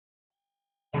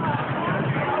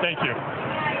thank you.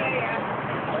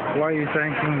 Why are you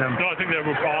thanking them? No, I think they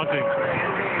were pausing.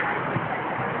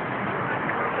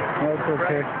 That's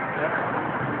okay.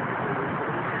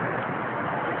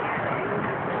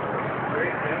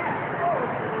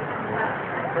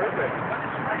 Perfect.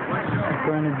 It's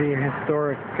going to be a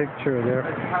historic picture there.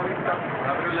 That's how we stuff.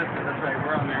 That's right.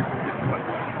 We're on there.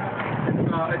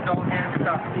 It's all hand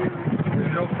stuff.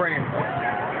 There's no frame.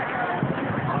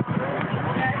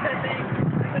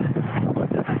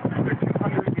 There's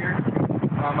 200 here.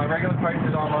 My regular price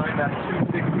is online. That's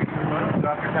 $260 per month. So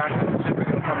after taxes and shipping,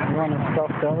 it'll come in. You want a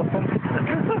stuffed elephant?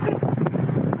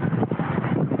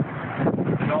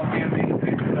 It's all handmade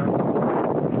stuff.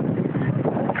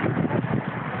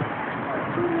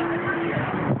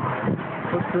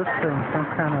 What's this thing? Some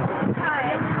kind of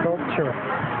sculpture.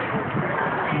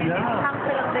 Yeah.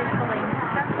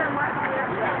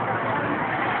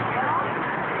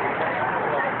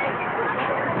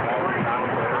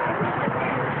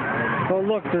 Oh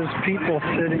look, there's people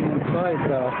sitting inside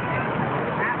though.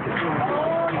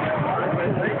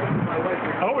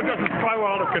 I hope it doesn't spiral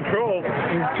out of control.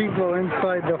 There's people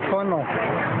inside the funnel.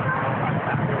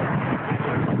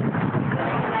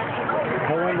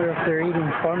 I wonder if they're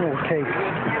eating funnel cakes. I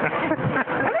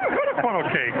never heard of funnel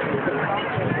cake.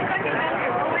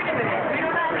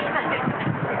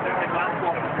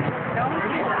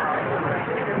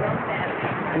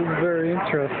 This is very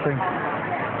interesting.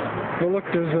 Oh look,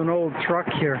 there's an old truck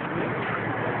here.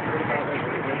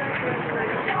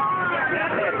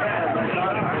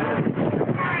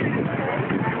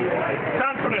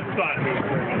 Confidence son.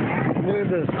 Look at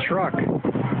this truck.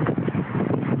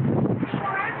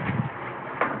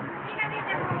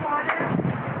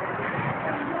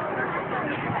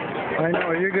 I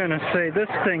know, you're going to say this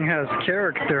thing has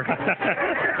character.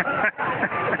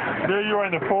 There you are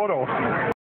in the photo.